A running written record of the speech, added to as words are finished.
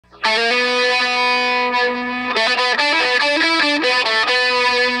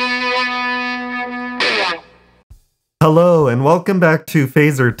Hello and welcome back to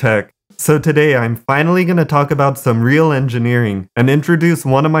Phaser Tech. So today I'm finally going to talk about some real engineering and introduce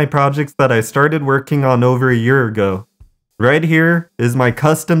one of my projects that I started working on over a year ago. Right here is my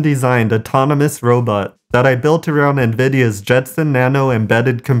custom designed autonomous robot that I built around Nvidia's Jetson Nano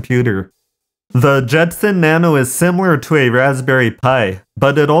embedded computer. The Jetson Nano is similar to a Raspberry Pi,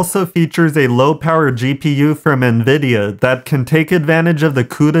 but it also features a low-power GPU from Nvidia that can take advantage of the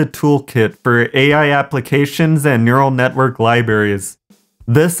CUDA toolkit for AI applications and neural network libraries.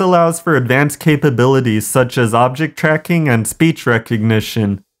 This allows for advanced capabilities such as object tracking and speech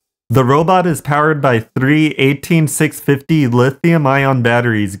recognition. The robot is powered by three 18650 lithium-ion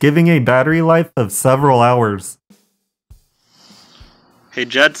batteries, giving a battery life of several hours. Hey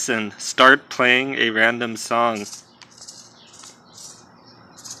Jetson, start playing a random song.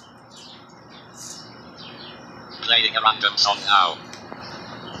 Playing a random song now.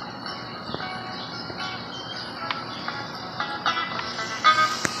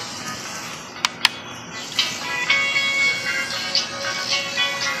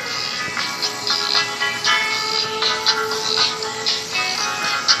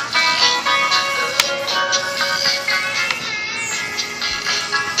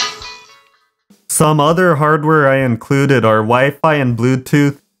 Some other hardware I included are Wi-Fi and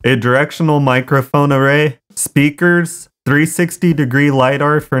Bluetooth, a directional microphone array, speakers, 360-degree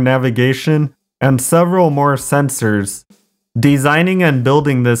LiDAR for navigation, and several more sensors. Designing and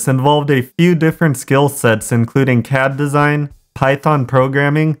building this involved a few different skill sets including CAD design, Python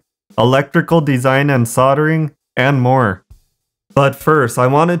programming, electrical design and soldering, and more. But first, I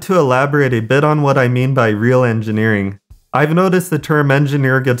wanted to elaborate a bit on what I mean by real engineering. I've noticed the term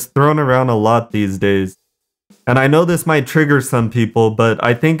engineer gets thrown around a lot these days. And I know this might trigger some people, but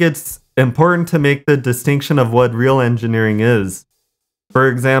I think it's important to make the distinction of what real engineering is. For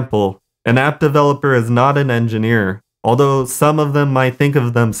example, an app developer is not an engineer, although some of them might think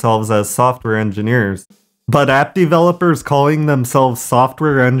of themselves as software engineers. But app developers calling themselves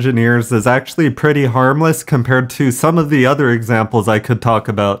software engineers is actually pretty harmless compared to some of the other examples I could talk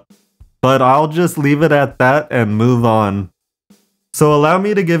about. But I'll just leave it at that and move on. So allow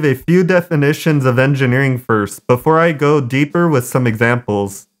me to give a few definitions of engineering first, before I go deeper with some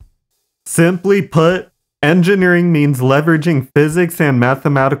examples. Simply put, engineering means leveraging physics and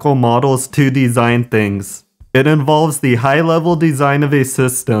mathematical models to design things. It involves the high-level design of a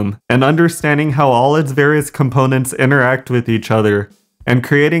system, and understanding how all its various components interact with each other, and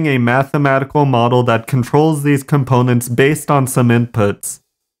creating a mathematical model that controls these components based on some inputs.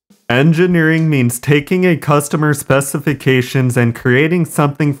 Engineering means taking a customer's specifications and creating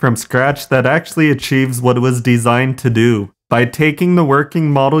something from scratch that actually achieves what it was designed to do, by taking the working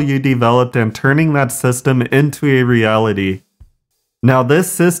model you developed and turning that system into a reality. Now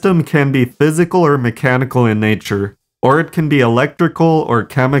this system can be physical or mechanical in nature, or it can be electrical or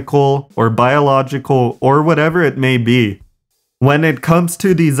chemical or biological or whatever it may be. When it comes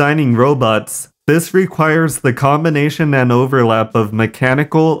to designing robots, this requires the combination and overlap of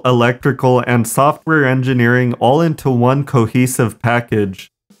mechanical, electrical, and software engineering all into one cohesive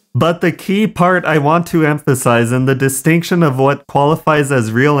package. But the key part I want to emphasize in the distinction of what qualifies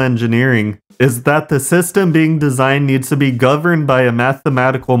as real engineering is that the system being designed needs to be governed by a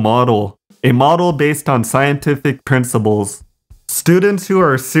mathematical model, a model based on scientific principles. Students who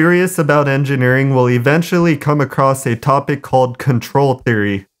are serious about engineering will eventually come across a topic called control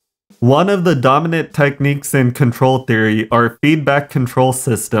theory. One of the dominant techniques in control theory are feedback control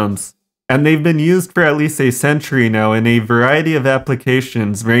systems, and they've been used for at least a century now in a variety of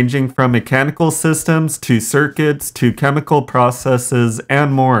applications ranging from mechanical systems to circuits to chemical processes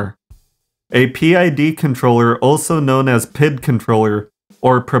and more. A PID controller, also known as Pid Controller,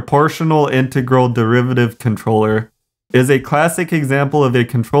 or Proportional Integral Derivative Controller, is a classic example of a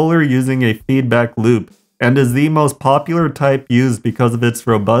controller using a feedback loop, and is the most popular type used because of its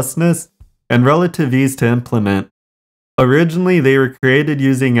robustness and relative ease to implement. Originally, they were created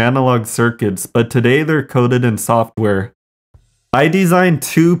using analog circuits, but today they're coded in software. I designed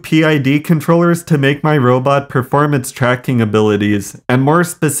two PID controllers to make my robot perform its tracking abilities, and more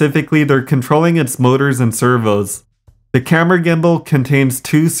specifically, they're controlling its motors and servos. The camera gimbal contains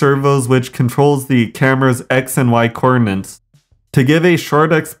two servos which controls the camera's X and Y coordinates. To give a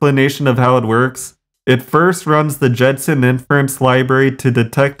short explanation of how it works, it first runs the Jetson inference library to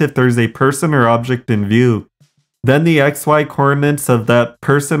detect if there's a person or object in view. Then the XY coordinates of that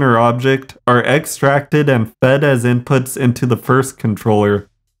person or object are extracted and fed as inputs into the first controller,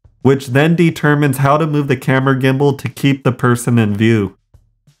 which then determines how to move the camera gimbal to keep the person in view.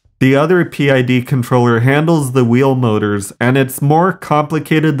 The other PID controller handles the wheel motors, and it's more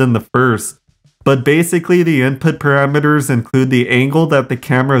complicated than the first. But basically the input parameters include the angle that the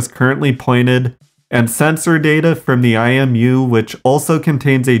camera is currently pointed, and sensor data from the IMU, which also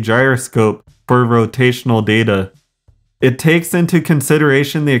contains a gyroscope for rotational data. It takes into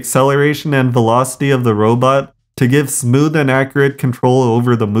consideration the acceleration and velocity of the robot to give smooth and accurate control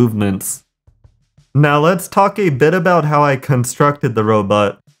over the movements. Now let's talk a bit about how I constructed the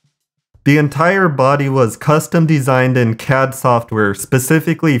robot. The entire body was custom designed in CAD software,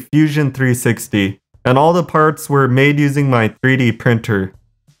 specifically Fusion 360, and all the parts were made using my 3D printer.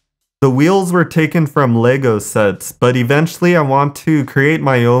 The wheels were taken from Lego sets, but eventually I want to create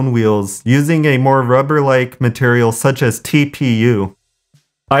my own wheels using a more rubber-like material such as TPU.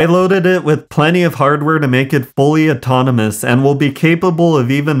 I loaded it with plenty of hardware to make it fully autonomous and will be capable of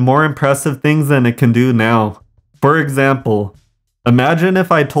even more impressive things than it can do now. For example, imagine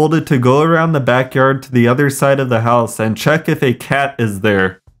if I told it to go around the backyard to the other side of the house and check if a cat is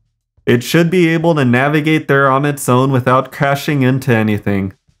there. It should be able to navigate there on its own without crashing into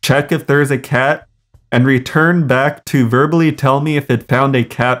anything, check if there's a cat, and return back to verbally tell me if it found a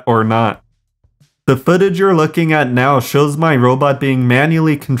cat or not. The footage you're looking at now shows my robot being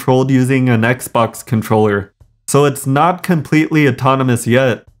manually controlled using an Xbox controller, so it's not completely autonomous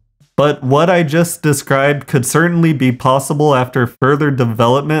yet. But what I just described could certainly be possible after further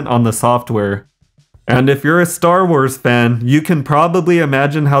development on the software. And if you're a Star Wars fan, you can probably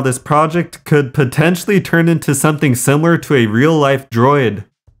imagine how this project could potentially turn into something similar to a real-life droid.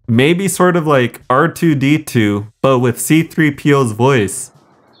 Maybe sort of like R2-D2, but with C-3PO's voice.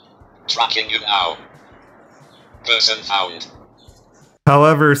 Tracking you now. Person found.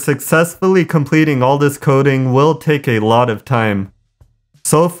 However, successfully completing all this coding will take a lot of time.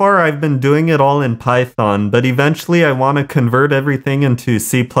 So far I've been doing it all in Python, but eventually I want to convert everything into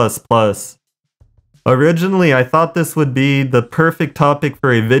C++. Originally I thought this would be the perfect topic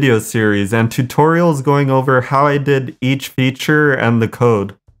for a video series and tutorials going over how I did each feature and the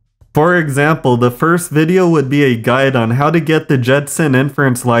code. For example, the first video would be a guide on how to get the Jetson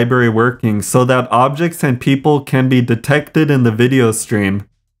inference library working so that objects and people can be detected in the video stream.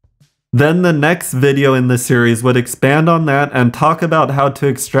 Then the next video in the series would expand on that and talk about how to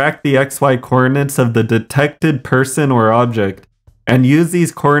extract the XY coordinates of the detected person or object, and use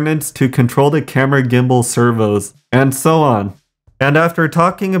these coordinates to control the camera gimbal servos, and so on. And after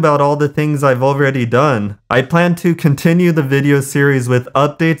talking about all the things I've already done, I plan to continue the video series with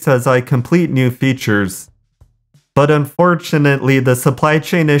updates as I complete new features. But unfortunately, the supply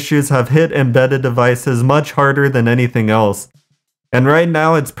chain issues have hit embedded devices much harder than anything else. And right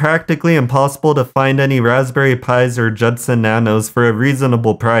now it's practically impossible to find any Raspberry Pis or Jetson Nanos for a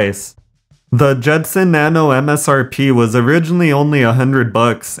reasonable price. The Jetson Nano MSRP was originally only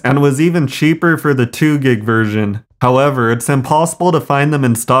 $100 and was even cheaper for the 2 gig version. However, it's impossible to find them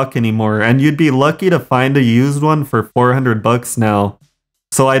in stock anymore, and you'd be lucky to find a used one for $400 now.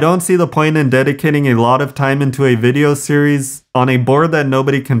 So I don't see the point in dedicating a lot of time into a video series on a board that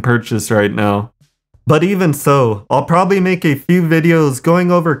nobody can purchase right now. But even so, I'll probably make a few videos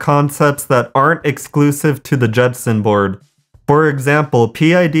going over concepts that aren't exclusive to the Jetson board. For example,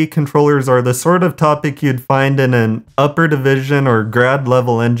 PID controllers are the sort of topic you'd find in an upper division or grad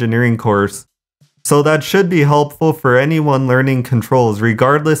level engineering course. So that should be helpful for anyone learning controls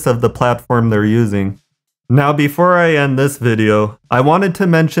regardless of the platform they're using. Now before I end this video, I wanted to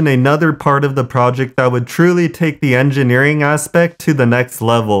mention another part of the project that would truly take the engineering aspect to the next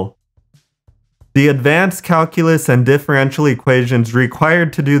level. The advanced calculus and differential equations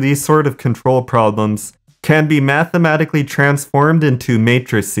required to do these sort of control problems can be mathematically transformed into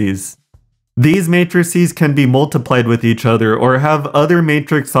matrices. These matrices can be multiplied with each other or have other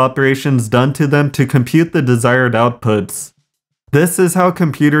matrix operations done to them to compute the desired outputs. This is how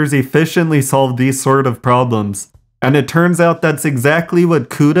computers efficiently solve these sort of problems, and it turns out that's exactly what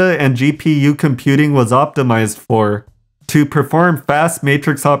CUDA and GPU computing was optimized for, to perform fast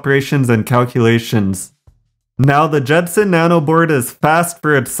matrix operations and calculations. Now the Jetson Nano board is fast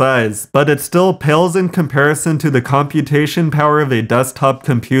for its size, but it still pales in comparison to the computation power of a desktop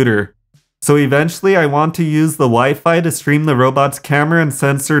computer. So eventually I want to use the Wi-Fi to stream the robot's camera and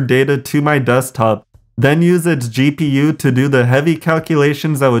sensor data to my desktop, then use its GPU to do the heavy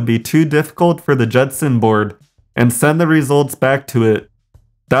calculations that would be too difficult for the Jetson board, and send the results back to it.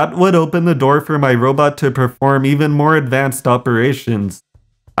 That would open the door for my robot to perform even more advanced operations.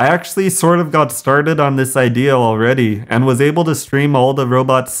 I actually sort of got started on this idea already, and was able to stream all the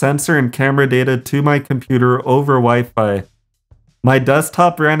robot's sensor and camera data to my computer over Wi-Fi. My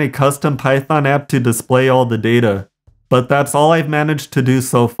desktop ran a custom Python app to display all the data. but that's all I've managed to do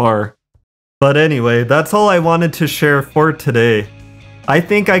so far. But anyway, that's all I wanted to share for today. I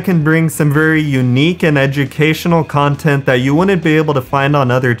think I can bring some very unique and educational content that you wouldn't be able to find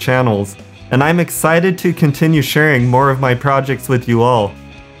on other channels, and I'm excited to continue sharing more of my projects with you all.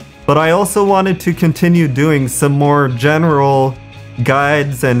 But I also wanted to continue doing some more general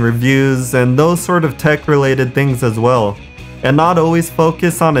guides and reviews and those sort of tech related things as well, and not always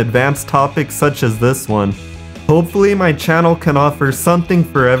focus on advanced topics such as this one. Hopefully my channel can offer something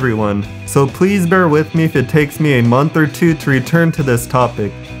for everyone, so please bear with me if it takes me a month or two to return to this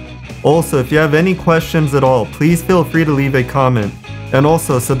topic. Also, if you have any questions at all, please feel free to leave a comment, and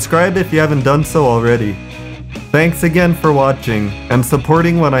also subscribe if you haven't done so already. Thanks again for watching and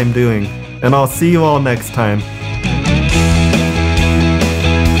supporting what I'm doing, and I'll see you all next time.